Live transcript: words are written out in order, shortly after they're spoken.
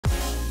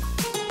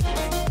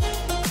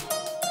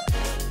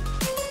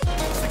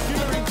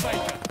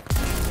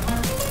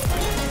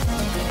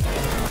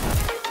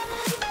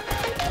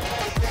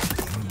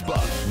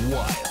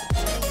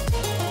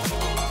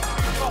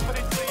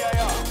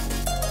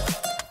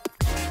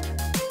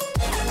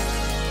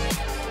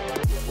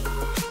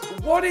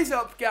What is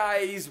up,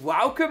 guys?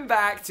 Welcome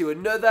back to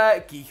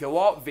another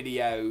GeekaWhat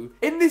video.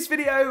 In this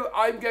video,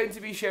 I'm going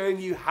to be showing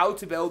you how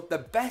to build the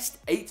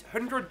best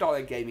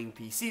 $800 gaming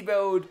PC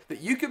build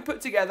that you can put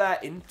together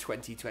in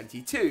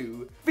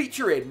 2022,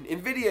 featuring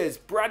Nvidia's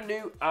brand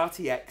new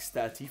RTX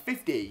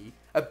 3050.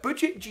 A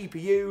budget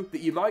GPU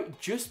that you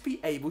might just be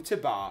able to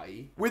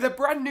buy. With a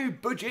brand new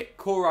budget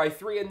Core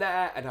i3 in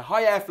there and a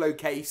high airflow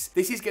case,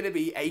 this is going to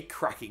be a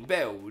cracking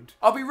build.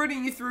 I'll be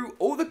running you through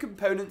all the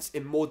components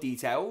in more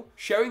detail,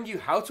 showing you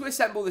how to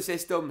assemble the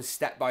system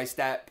step by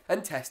step,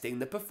 and testing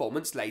the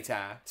performance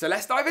later. So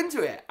let's dive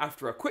into it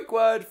after a quick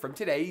word from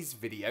today's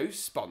video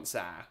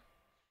sponsor.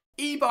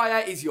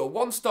 Ebuyer is your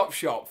one-stop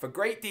shop for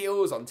great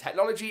deals on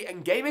technology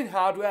and gaming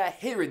hardware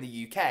here in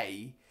the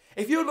UK.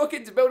 If you're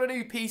looking to build a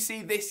new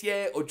PC this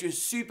year or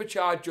just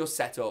supercharge your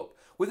setup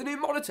with a new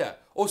monitor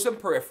or some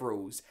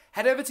peripherals,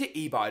 head over to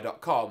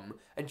ebuyer.com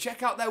and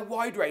check out their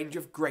wide range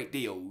of great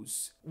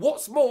deals.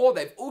 What's more,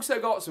 they've also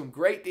got some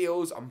great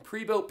deals on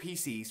pre-built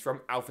PCs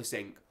from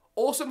AlphaSync,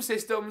 awesome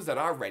systems that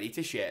are ready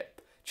to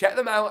ship. Check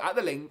them out at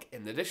the link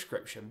in the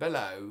description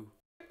below.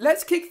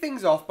 Let's kick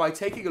things off by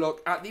taking a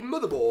look at the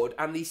motherboard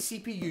and the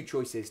CPU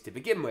choices to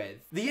begin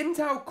with. The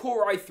Intel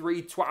Core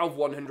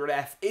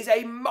i3-12100F is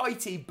a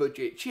mighty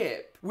budget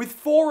chip. With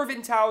 4 of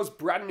Intel's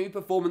brand new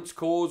performance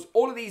cores,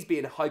 all of these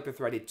being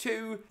hyper-threaded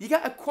too, you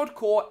get a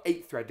quad-core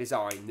 8-thread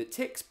design that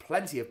ticks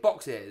plenty of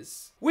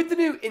boxes. With the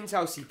new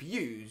Intel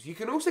CPUs, you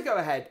can also go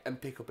ahead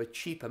and pick up a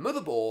cheaper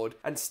motherboard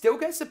and still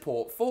get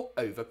support for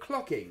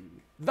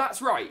overclocking.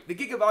 That's right, the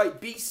Gigabyte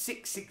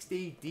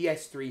B660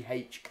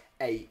 DS3H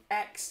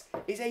AX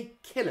is a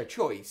killer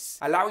choice,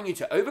 allowing you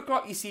to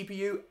overclock your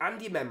CPU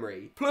and your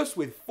memory. Plus,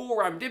 with 4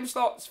 RAM DIMM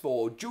slots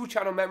for dual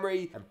channel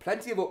memory and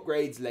plenty of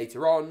upgrades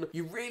later on,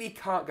 you really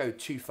can't go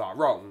too far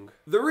wrong.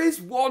 There is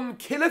one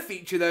killer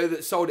feature though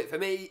that sold it for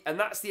me, and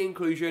that's the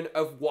inclusion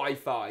of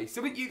Wi-Fi,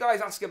 something you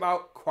guys ask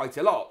about quite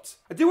a lot.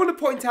 I do want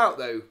to point out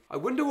though, I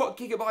wonder what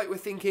Gigabyte were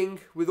thinking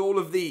with all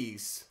of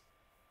these.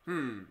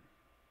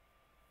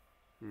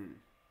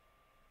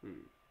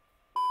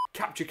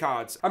 Capture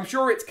cards. I'm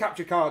sure it's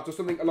capture cards or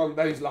something along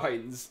those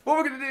lines. What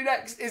we're going to do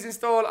next is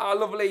install our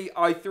lovely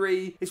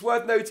i3. It's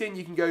worth noting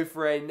you can go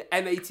for an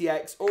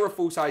M80X or a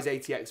full-size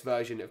ATX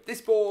version of this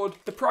board.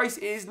 The price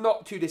is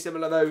not too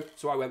dissimilar though,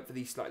 so I went for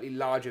the slightly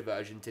larger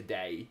version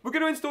today. We're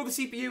going to install the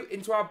CPU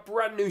into our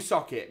brand new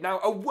socket. Now,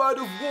 a word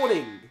of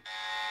warning.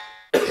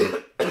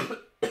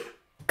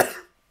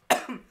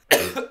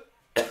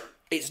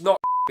 It's not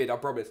I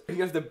promise.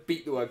 You have to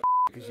beat the word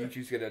because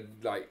YouTube's going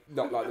to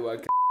not like the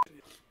word.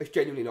 It's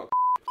genuinely not.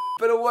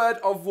 But a word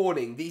of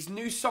warning, these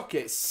new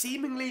sockets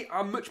seemingly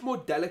are much more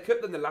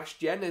delicate than the last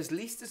gen, at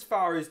least as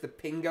far as the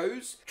pin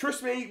goes.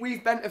 Trust me,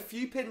 we've bent a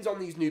few pins on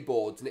these new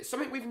boards, and it's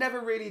something we've never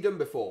really done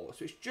before,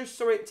 so it's just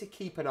something to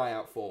keep an eye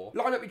out for.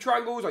 Line up your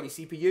triangles on your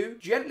CPU,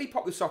 gently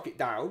pop the socket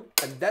down,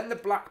 and then the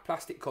black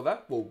plastic cover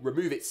will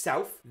remove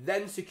itself,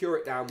 then secure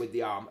it down with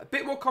the arm. A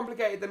bit more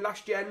complicated than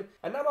last gen,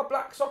 and now my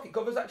black socket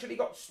cover's actually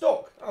got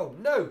stuck. Oh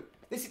no.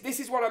 This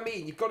is what I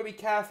mean. You've got to be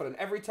careful, and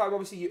every time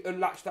obviously you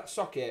unlatch that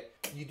socket,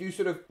 you do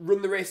sort of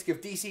run the risk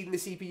of de-seeding the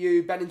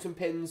CPU, bending some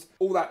pins,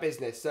 all that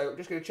business. So I'm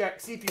just going to check,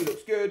 CPU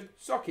looks good,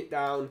 socket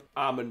down,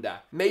 arm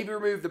under. Maybe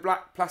remove the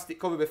black plastic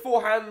cover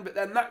beforehand, but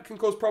then that can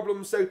cause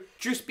problems, so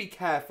just be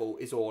careful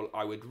is all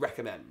I would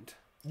recommend.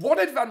 One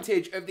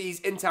advantage of these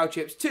Intel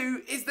chips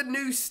too is the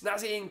new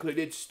snazzy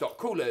included stock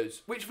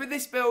coolers, which for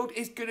this build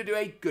is going to do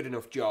a good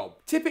enough job.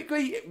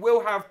 Typically it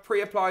will have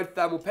pre-applied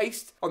thermal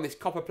paste on this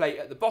copper plate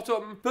at the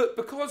bottom, but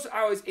because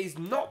ours is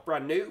not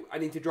brand new, I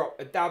need to drop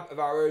a dab of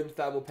our own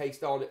thermal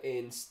paste on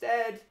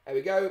instead. There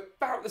we go,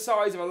 about the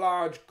size of a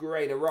large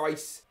grain of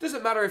rice.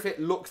 Doesn't matter if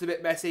it looks a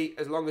bit messy,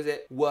 as long as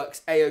it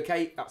works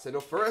a-okay, that's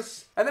enough for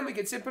us. And then we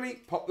can simply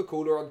pop the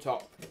cooler on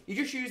top. You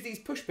just use these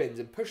push pins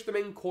and push them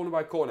in corner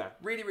by corner.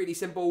 Really, really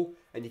simple.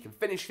 And you can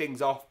finish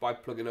things off by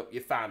plugging up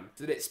your fan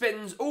so that it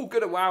spins all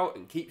good and well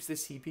and keeps the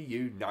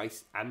CPU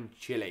nice and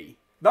chilly.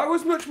 That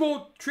was much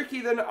more tricky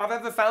than I've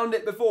ever found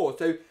it before,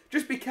 so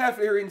just be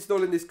careful you're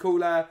installing this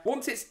cooler.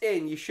 Once it's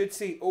in, you should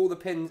see all the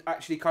pins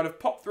actually kind of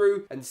pop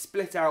through and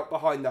split out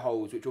behind the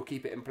holes, which will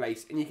keep it in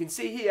place. And you can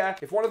see here,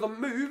 if one of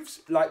them moves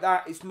like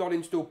that, it's not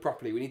installed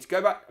properly. We need to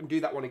go back and do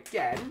that one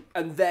again.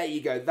 And there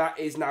you go, that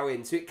is now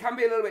in. So it can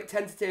be a little bit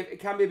tentative, it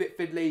can be a bit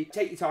fiddly.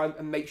 Take your time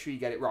and make sure you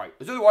get it right,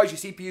 because otherwise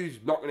your CPU's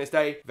not going to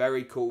stay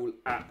very cool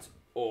at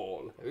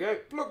all. There we go,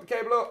 plug the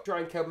cable up, try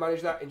and cable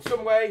manage that in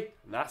some way,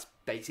 and that's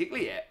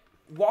basically it.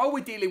 While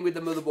we're dealing with the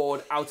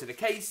motherboard out of the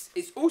case,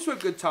 it's also a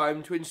good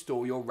time to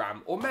install your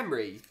RAM or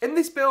memory. In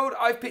this build,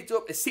 I've picked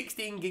up a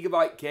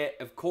 16GB kit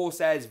of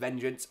Corsair's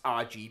Vengeance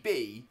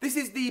RGB. This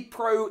is the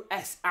Pro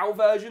SL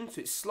version,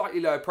 so it's slightly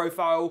lower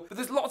profile, but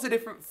there's lots of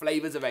different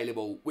flavours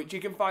available, which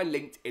you can find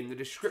linked in the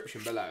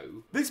description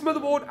below. This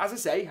motherboard, as I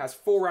say, has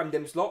 4 RAM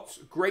DIMM slots,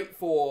 great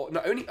for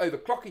not only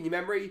overclocking your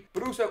memory,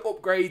 but also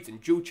upgrades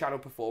and dual channel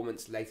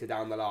performance later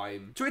down the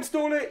line. To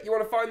install it, you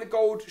want to find the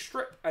gold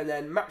strip and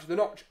then match the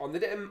notch on the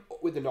DIMM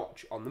up with the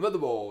notch on the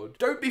motherboard.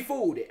 Don't be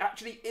fooled, it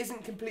actually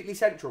isn't completely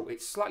central.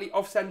 It's slightly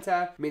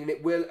off-center, meaning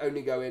it will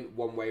only go in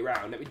one way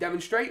round. Let me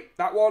demonstrate.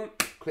 That one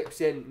clips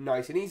in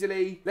nice and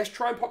easily. Let's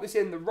try and pop this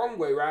in the wrong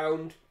way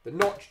round. The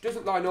notch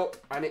doesn't line up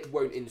and it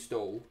won't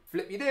install.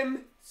 Flip your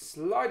DIMM,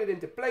 slide it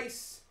into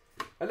place,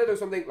 a little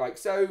something like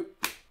so,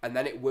 and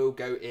then it will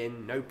go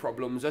in, no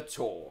problems at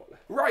all.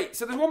 Right,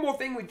 so there's one more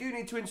thing we do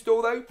need to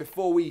install though,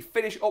 before we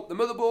finish up the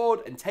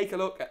motherboard and take a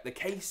look at the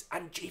case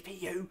and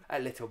GPU a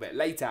little bit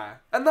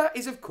later. And that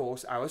is of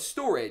course our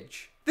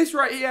storage. This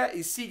right here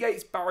is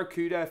Seagate's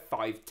Barracuda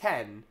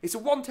 510. It's a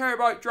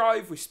 1TB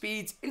drive with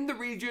speeds in the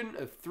region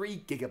of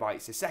 3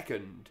 GB a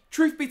second.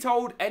 Truth be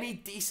told, any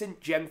decent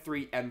Gen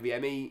 3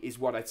 NVMe is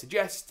what I'd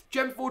suggest.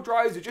 Gen 4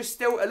 drives are just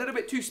still a little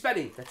bit too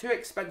spenny. They're too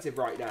expensive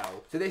right now.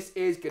 So this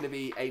is going to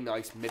be a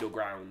nice middle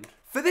ground.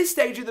 For this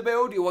stage of the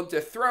build, you'll want to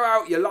throw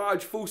out your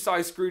large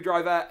full-size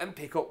screwdriver and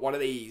pick up one of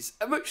these,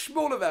 a much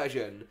smaller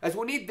version, as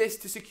we'll need this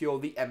to secure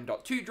the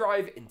M.2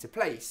 drive into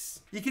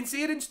place. You can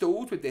see it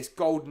installed with this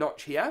gold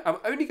notch here, and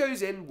only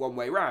goes in one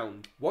way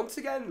round. Once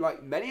again,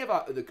 like many of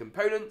our other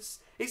components,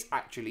 it's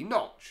actually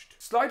notched.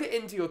 Slide it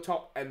into your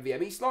top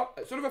NVMe slot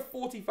at sort of a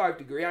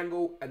 45-degree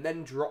angle and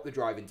then drop the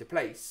drive into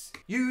place.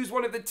 Use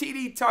one of the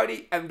teeny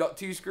tiny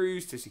M.2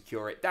 screws to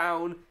secure it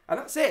down, and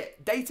that's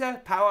it.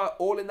 Data, power,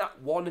 all in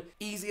that one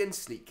easy and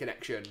sleek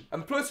connection.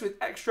 And plus with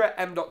extra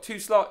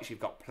M.2 slots, you've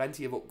got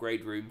plenty of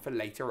upgrade room for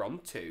later on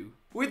too.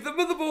 With the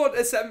motherboard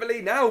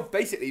assembly now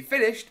basically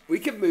finished, we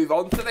can move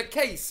on to the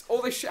case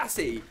or the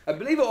chassis. And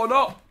believe it or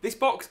not, this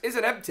box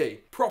isn't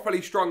empty.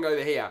 Properly strong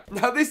over here.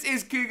 Now this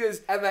is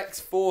Cougar's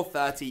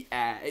MX430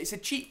 Air. It's a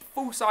cheap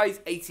full-size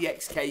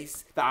ATX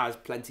case that has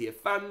plenty of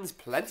fans,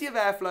 plenty of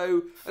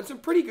airflow, and some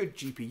pretty good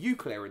GPU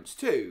clearance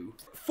too.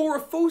 For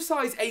a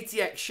full-size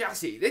ATX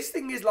chassis, this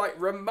thing is like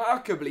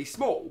remarkably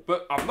small,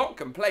 but I'm not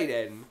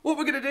complaining. What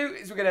we're going to do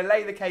is we're going to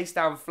lay the case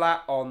down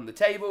flat on the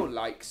table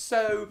like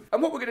so,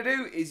 and what we're going to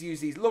do is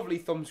use these lovely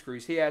thumb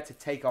screws here to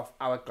take off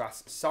our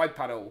glass side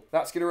panel.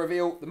 That's going to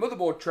reveal the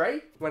motherboard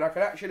tray when I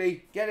can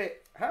actually get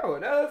it. How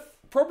on earth?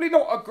 Probably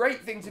not a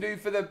great thing to do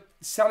for the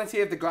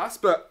sanity of the glass,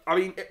 but I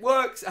mean, it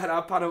works and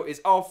our panel is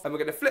off, and we're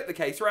going to flip the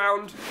case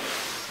around.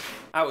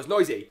 That was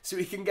noisy, so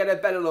we can get a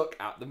better look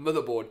at the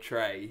motherboard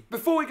tray.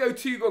 Before we go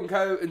too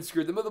gung-ho and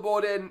screw the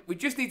motherboard in, we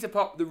just need to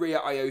pop the rear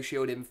I/O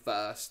shield in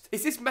first.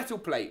 It's this metal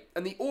plate,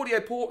 and the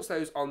audio ports,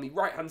 those on the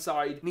right-hand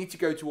side, need to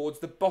go towards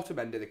the bottom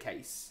end of the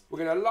case.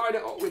 We're going to line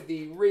it up with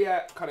the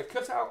rear kind of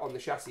cutout on the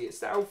chassis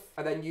itself,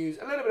 and then use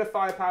a little bit of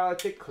firepower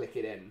to click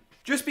it in.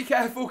 Just be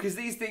careful because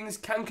these things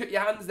can cut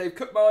your hands. They've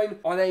cut mine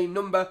on a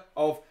number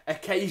of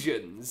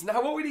occasions.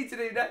 Now what we need to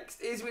do next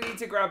is we need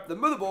to grab the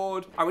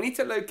motherboard and we need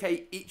to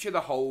locate each of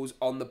the holes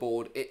on the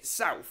board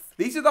itself.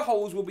 These are the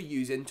holes we'll be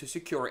using to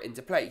secure it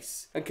into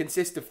place and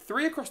consist of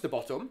 3 across the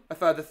bottom, a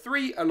further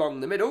 3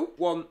 along the middle,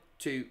 1,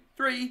 2,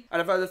 3, and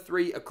a further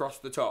 3 across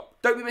the top.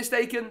 Don't be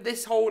mistaken,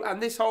 this hole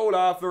and this hole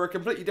are for a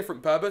completely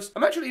different purpose.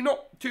 I'm actually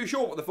not too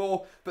sure what they're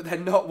for, but they're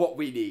not what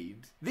we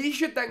need. These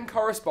should then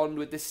correspond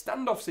with the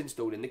standoffs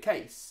installed in the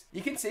case.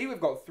 You can see we've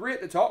got 3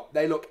 at the top,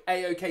 they look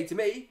a-okay to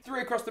me.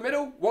 3 across the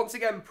middle, once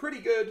again pretty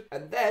good,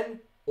 and then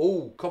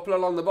oh, couple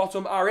along the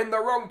bottom are in the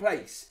wrong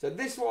place. So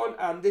this one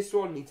and this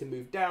one need to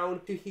move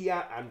down to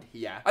here and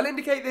here. I'll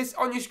indicate this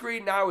on your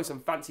screen now with some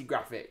fancy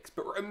graphics,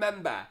 but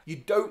remember, you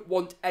don't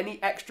want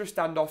any extra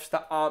standoffs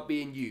that aren't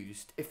being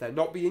used. If they're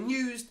not being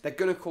used, they're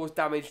going to cause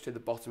damage to the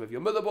bottom of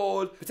your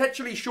motherboard,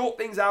 potentially short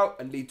things out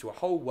and lead to a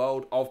whole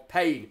world of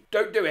pain.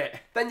 Don't do it.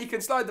 Then you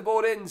can slide the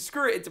board in,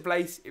 screw it into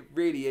place. It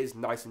really is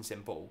nice and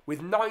simple.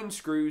 With 9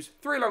 screws,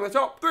 3 along the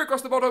top, 3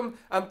 across the bottom,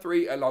 and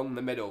 3 along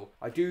the middle.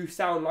 I do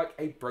sound like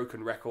a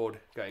broken record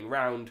going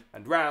round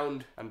and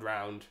round and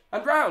round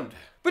and round.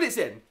 But it's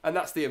in, and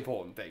that's the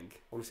important thing.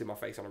 I want to see my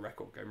face on a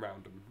record going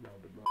round and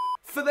round and round.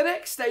 For the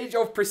next stage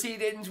of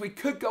proceedings, we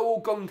could go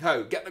all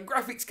gung-ho, get the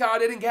graphics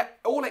card in and get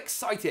all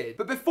excited.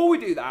 But before we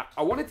do that,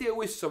 I want to deal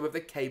with some of the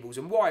cables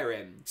and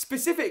wiring.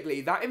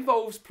 Specifically, that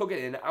involves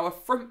plugging in our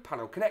front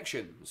panel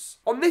connections.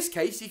 On this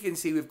case, you can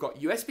see we've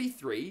got USB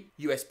 3,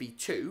 USB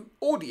 2,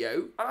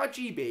 audio,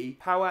 RGB,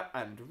 power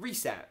and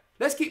reset.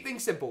 Let's keep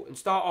things simple and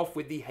start off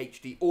with the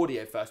HD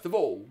audio first of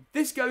all.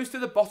 This goes to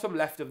the bottom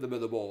left of the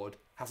motherboard,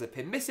 has a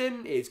pin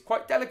missing, is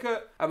quite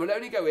delicate, and will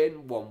only go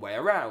in one way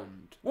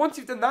around. Once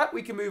you've done that,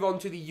 we can move on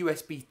to the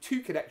USB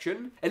 2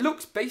 connection. It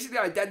looks basically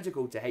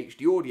identical to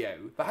HD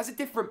audio, but has a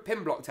different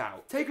pin blocked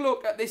out. Take a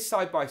look at this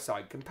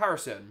side-by-side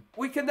comparison.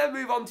 We can then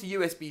move on to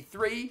USB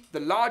 3, the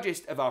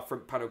largest of our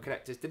front panel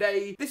connectors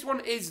today. This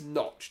one is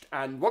notched,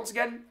 and once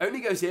again,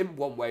 only goes in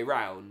one way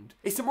round.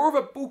 It's a more of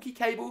a bulky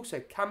cable, so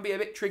can be a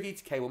bit tricky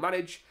to cable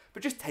manage,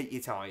 but just take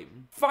your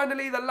time.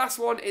 Finally, the last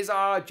one is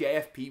our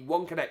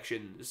JFP1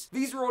 connections.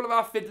 These are all of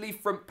our fiddly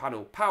front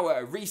panel,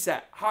 power,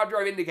 reset, hard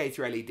drive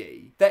indicator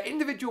LED. They're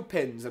individual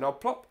pins, and I'll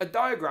plop a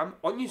diagram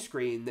on your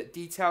screen that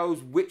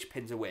details which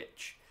pins are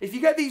which. If you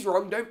get these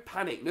wrong, don't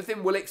panic.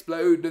 Nothing will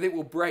explode, nothing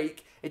will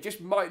break. It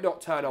just might not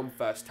turn on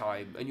first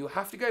time, and you'll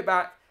have to go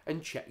back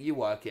and check you're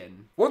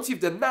working. Once you've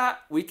done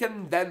that, we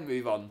can then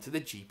move on to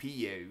the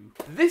GPU.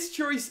 This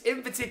choice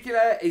in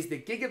particular is the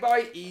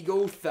Gigabyte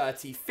Eagle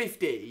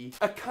 3050,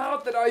 a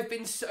card that I've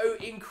been so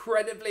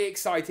incredibly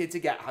excited to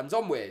get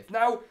hands-on with.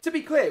 Now, to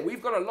be clear,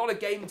 we've got a lot of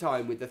game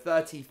time with the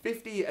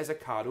 3050 as a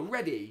card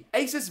already.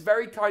 Asus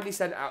very kindly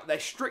sent out their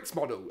Strix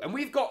model, and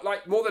we've got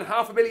like more than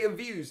 500,000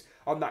 views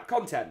on that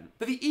content.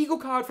 But the Eagle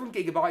card from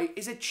Gigabyte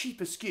is a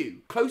cheaper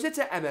SKU, closer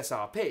to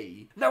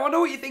MSRP. Now I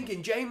know what you're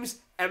thinking, James,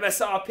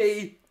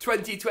 MSRP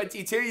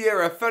 2022,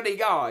 you're a funny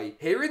guy.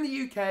 Here in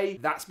the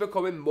UK, that's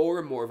becoming more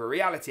and more of a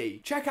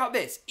reality. Check out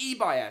this,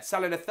 Ebuyer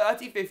selling a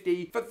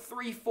 3050 for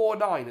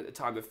 $349 at the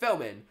time of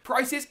filming.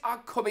 Prices are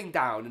coming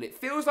down and it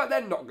feels like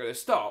they're not going to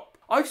stop.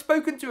 I've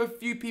spoken to a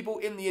few people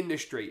in the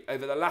industry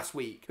over the last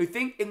week who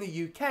think in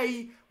the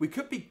UK we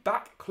could be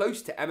back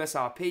close to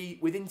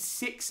MSRP within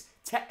 6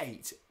 to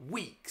 8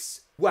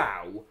 weeks.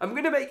 Wow. I'm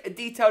going to make a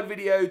detailed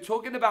video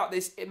talking about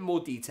this in more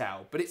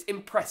detail, but it's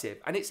impressive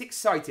and it's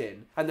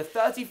exciting, and the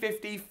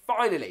 3050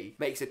 finally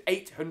makes an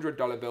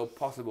 $800 build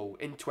possible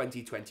in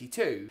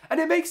 2022. And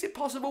it makes it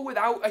possible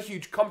without a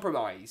huge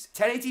compromise.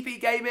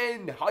 1080p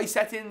gaming, high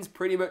settings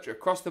pretty much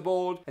across the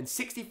board, and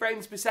 60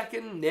 frames per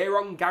second near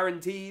on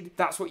guaranteed.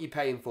 That's what you're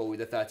paying for with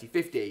a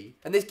 3050.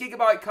 And this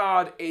Gigabyte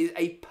card is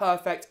a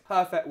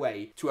perfect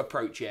way to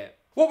approach it.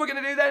 What we're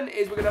going to do then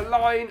is we're going to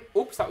line,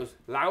 oops, that was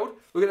loud.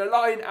 We're going to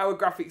line our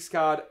graphics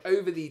card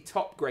over the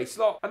top grey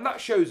slot, and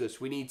that shows us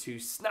we need to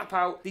snap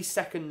out the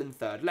second and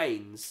third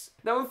lanes.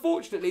 Now,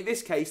 unfortunately, in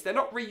this case, they're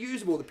not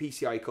reusable, the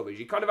PCI covers.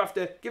 You kind of have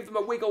to give them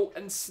a wiggle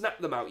and snap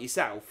them out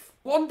yourself.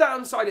 One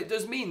downside it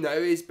does mean, though,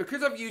 is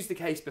because I've used the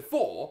case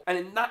before, and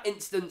in that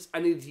instance, I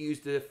needed to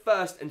use the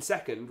first and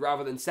second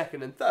rather than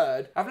second and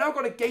third, I've now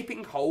got a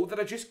gaping hole that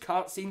I just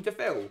can't seem to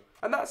fill.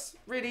 And that's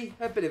really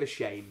a bit of a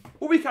shame.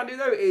 What we can do,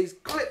 though, is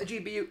clip the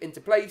GPU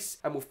into place,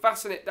 and we'll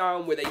fasten it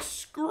down with a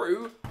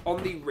screw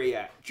on the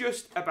rear,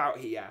 just about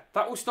here.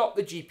 That will stop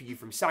the GPU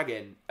from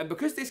sagging. And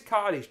because this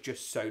card is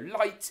just so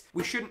light,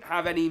 we shouldn't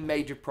have any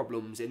major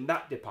problems in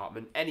that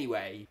department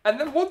anyway. And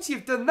then once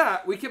you've done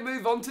that, we can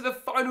move on to the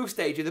final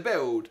stage of the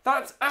build.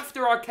 That's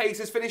after our case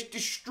has finished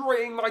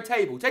destroying my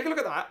table. Take a look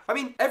at that. I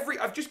mean,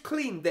 I've just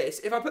cleaned this.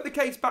 If I put the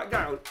case back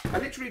down, I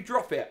literally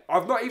drop it.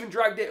 I've not even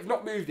dragged it, I've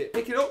not moved it.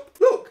 Pick it up,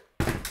 look.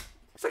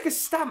 It's like a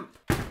stamp.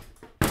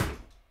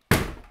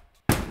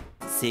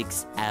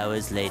 6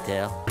 hours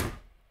later.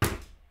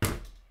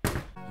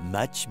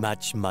 Much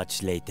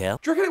later.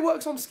 Do you reckon it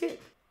works on skip?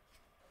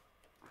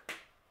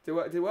 Did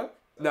it work?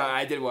 No,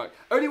 it didn't work.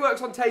 Only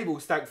works on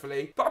tables,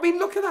 thankfully. But I mean,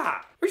 look at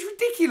that. It's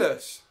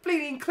ridiculous.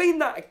 Bleeding clean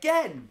that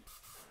again.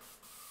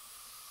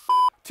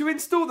 To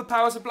install the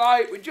power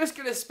supply, we're just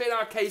going to spin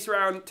our case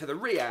around to the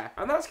rear,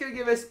 and that's going to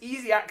give us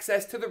easy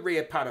access to the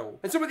rear panel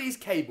and some of these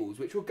cables,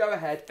 which we'll go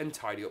ahead and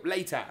tidy up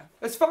later.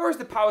 As far as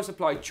the power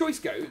supply choice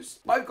goes,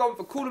 I've gone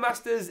for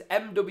Master's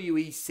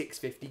MWE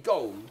 650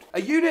 Gold,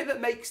 a unit that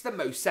makes the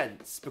most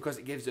sense because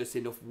it gives us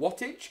enough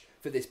wattage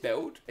for this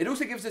build. It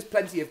also gives us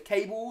plenty of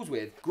cables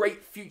with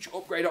great future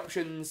upgrade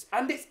options,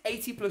 and it's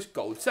 80+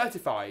 gold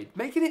certified,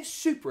 making it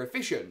super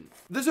efficient.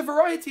 There's a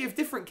variety of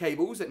different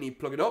cables that need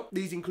plugging up.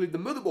 These include the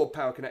motherboard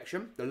power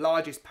connection, the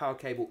largest power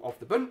cable of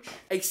the bunch,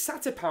 a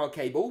SATA power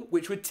cable,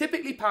 which would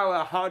typically power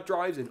hard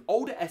drives and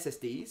older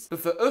SSDs, but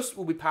for us,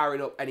 we'll be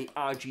powering up any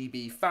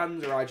RGB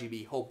fans or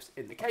RGB hubs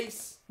in the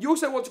case. You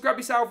also want to grab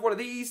yourself one of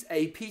these,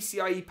 a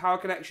PCIe power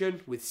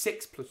connection with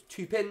 6 +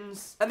 2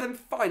 pins, and then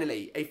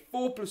finally a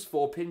 4 +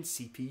 4 pin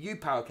CPU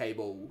power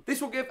cable.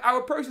 This will give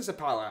our processor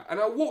power, and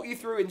I'll walk you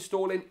through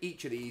installing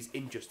each of these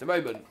in just a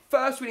moment.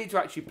 First, we need to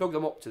actually plug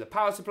them up to the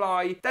power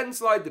supply, then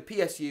slide the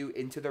PSU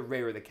into the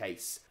rear of the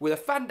case, with a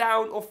fan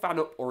down or fan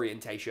up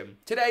orientation.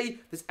 Today,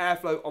 there's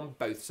airflow on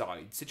both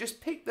sides, so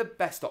just pick the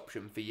best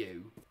option for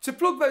you. To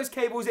plug those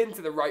cables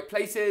into the right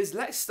places,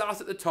 let's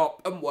start at the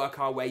top and work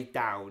our way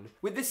down,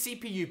 with the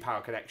CPU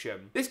power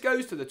connection. This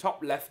goes to the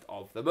top left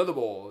of the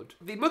motherboard.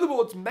 The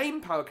motherboard's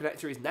main power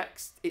connector is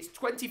next. It's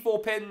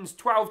 24 pins,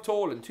 12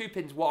 tall and 2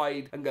 pins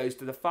wide, and goes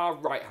to the far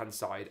right hand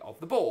side of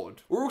the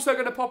board. We're also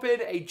going to pop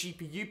in a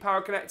GPU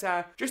power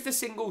connector, just a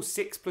single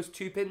 6 +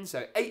 2 pins,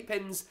 so 8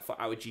 pins for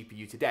our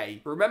GPU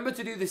today. Remember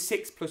to do the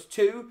 6 +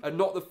 2 and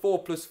not the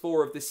 4 +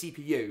 4 of the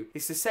CPU.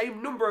 It's the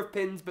same number of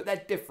pins, but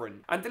they're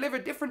different and deliver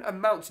different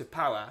amounts of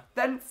power.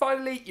 Then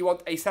finally, you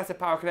want a SATA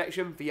power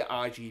connection for your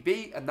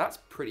RGB, and that's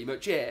pretty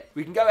much it.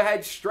 We can go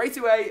ahead straight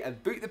away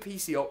and boot the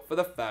PC up for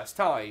the first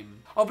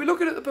time. I'll be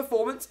looking at the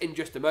performance in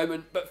just a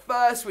moment, but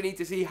first we need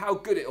to see how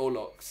good it all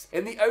looks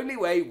in the only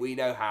way we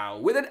know how,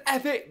 with an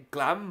epic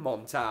glam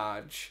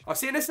montage. I'll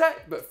see you in a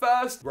sec, but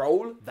first,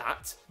 roll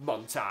that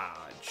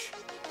montage.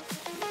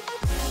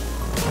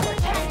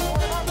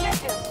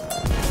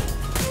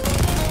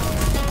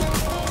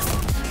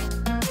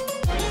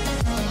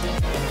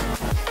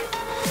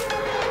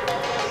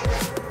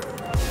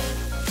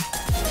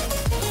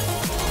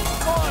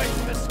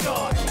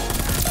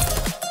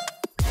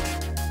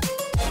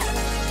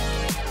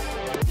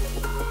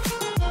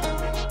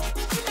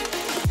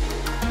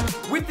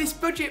 With With this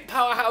budget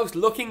powerhouse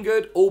looking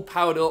good, all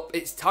powered up,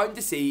 it's time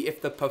to see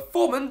if the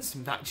performance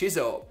matches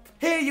up.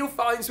 Here you'll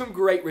find some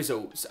great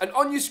results, and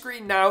on your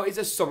screen now is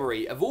a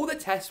summary of all the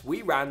tests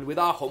we ran with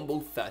our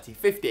humble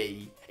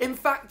 3050. In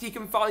fact, you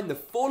can find the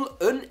full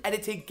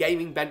unedited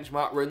gaming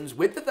benchmark runs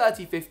with the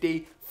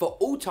 3050 for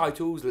all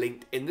titles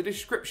linked in the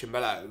description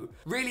below.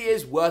 Really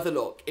is worth a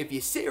look if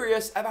you're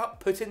serious about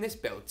putting this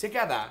build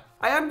together.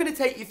 I am going to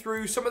take you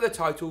through some of the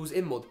titles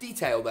in more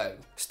detail though.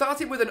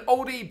 Starting with an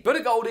oldie but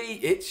a goldie,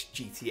 it's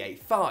GTA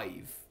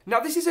 5. Now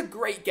this is a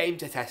great game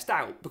to test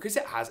out because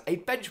it has a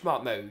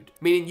benchmark mode,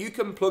 meaning you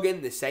can plug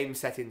in the same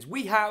settings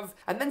we have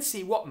and then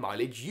see what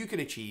mileage you can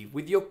achieve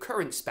with your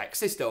current spec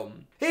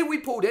system. Here we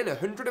pulled in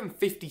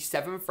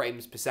 157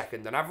 frames per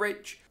second on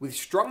average, with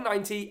strong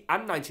 90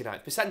 and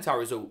 99th percentile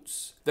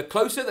results. The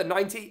closer the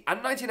 90 and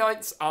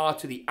 99ths are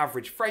to the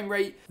average frame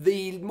rate,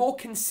 the more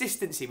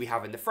consistency we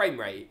have in the frame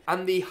rate,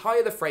 and the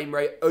higher the frame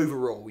rate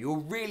overall.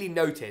 You'll really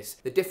notice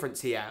the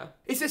difference here.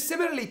 It's a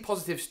similarly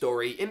positive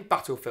story in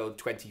Battlefield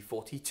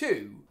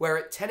 2042, where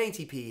at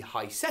 1080p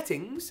high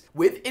settings,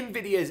 with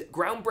Nvidia's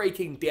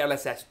groundbreaking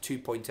DLSS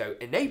 2.0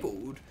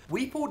 enabled,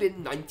 we pulled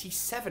in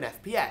 97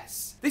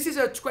 FPS. This is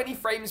a 20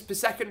 frames per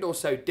second or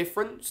so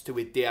difference to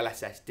with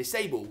DLSS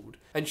disabled,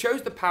 and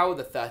shows the power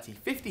the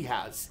 3050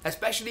 has,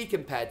 especially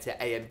compared to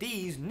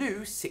AMD's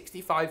new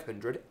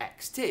 6500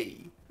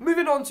 XT.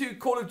 Moving on to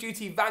Call of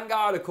Duty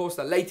Vanguard, of course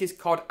the latest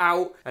COD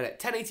out, and at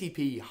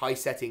 1080p high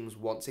settings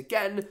once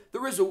again, the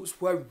results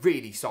were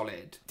really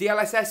solid.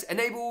 DLSS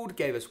enabled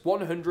gave us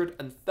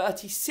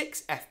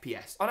 136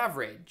 FPS on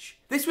average.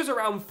 This was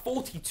around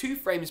 42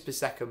 frames per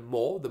second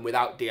more than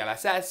without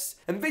DLSS,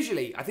 and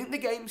visually I think the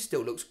game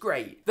still looks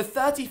great. The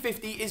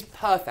 3050 is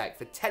perfect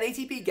for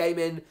 1080p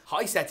gaming,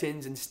 high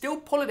settings, and still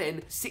pulling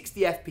in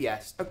 60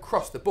 FPS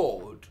across the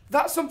board.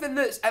 That's something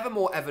that's ever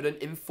more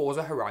evident in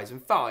Forza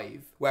Horizon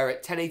 5, where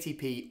at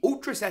 1080p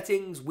ultra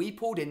settings we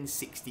pulled in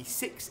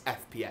 66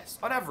 FPS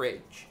on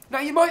average. Now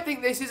you might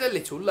think this is a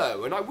little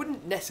low, and I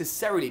wouldn't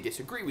necessarily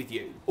disagree with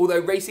you, although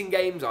racing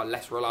games are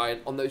less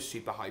reliant on those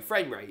super high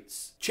frame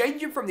rates.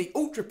 Changing from the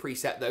ultra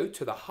preset though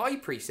to the high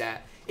preset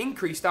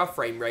increased our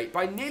frame rate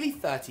by nearly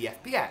 30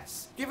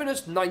 FPS, giving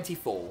us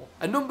 94,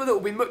 a number that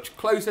will be much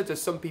closer to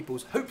some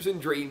people's hopes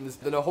and dreams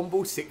than a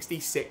humble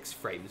 66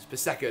 frames per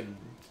second.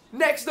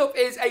 Next up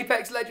is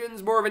Apex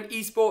Legends, more of an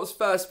esports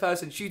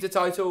first-person shooter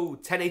title.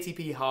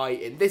 1080p high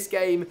in this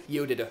game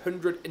yielded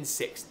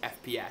 106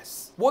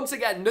 FPS. Once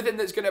again, nothing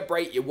that's going to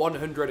break your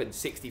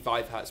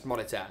 165Hz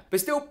monitor, but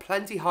still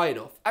plenty high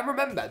enough. And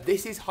remember,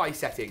 this is high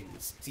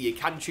settings, so you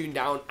can tune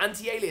down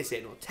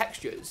anti-aliasing or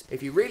textures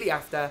if you're really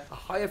after a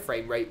higher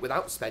frame rate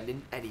without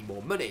spending any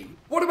more money.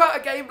 What about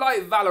a game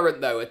like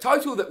Valorant though, a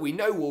title that we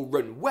know will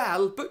run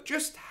well, but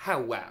just how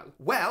well?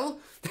 Well,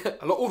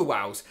 all the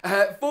wows.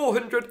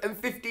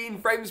 415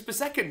 frames per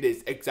second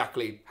is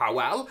exactly how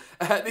well.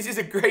 This is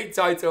a great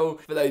title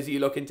for those of you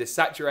looking to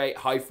saturate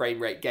high frame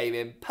rate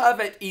gaming.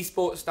 Perfect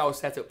esports style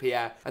setup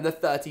here, and the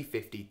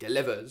 3050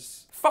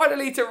 delivers.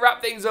 Finally, to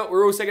wrap things up,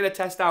 we're also going to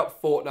test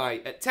out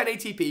Fortnite at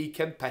 1080p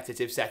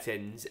competitive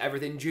settings.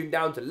 Everything tuned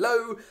down to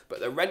low, but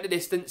the render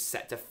distance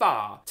set to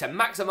far, to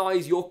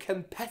maximise your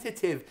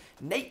competitive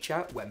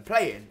nature when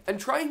playing, and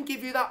try and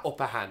give you that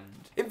upper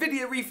hand.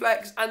 Nvidia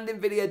Reflex and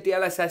Nvidia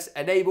DLSS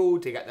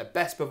enabled to get the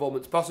best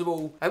performance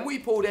possible, and we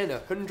pulled in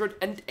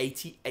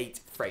 188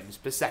 frames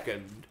per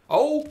second.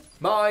 Oh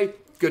my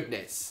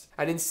goodness.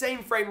 An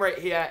insane frame rate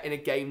here in a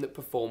game that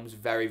performs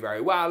very,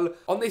 very well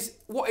on this,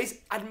 what is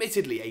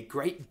admittedly a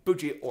great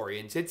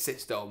budget-oriented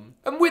system.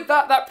 And with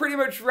that, that pretty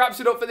much wraps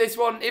it up for this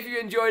one. If you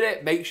enjoyed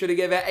it, make sure to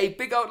give it a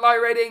big old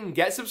like rating,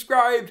 get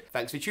subscribed.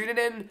 Thanks for tuning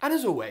in, and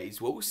as always,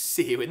 we'll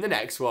see you in the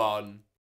next one.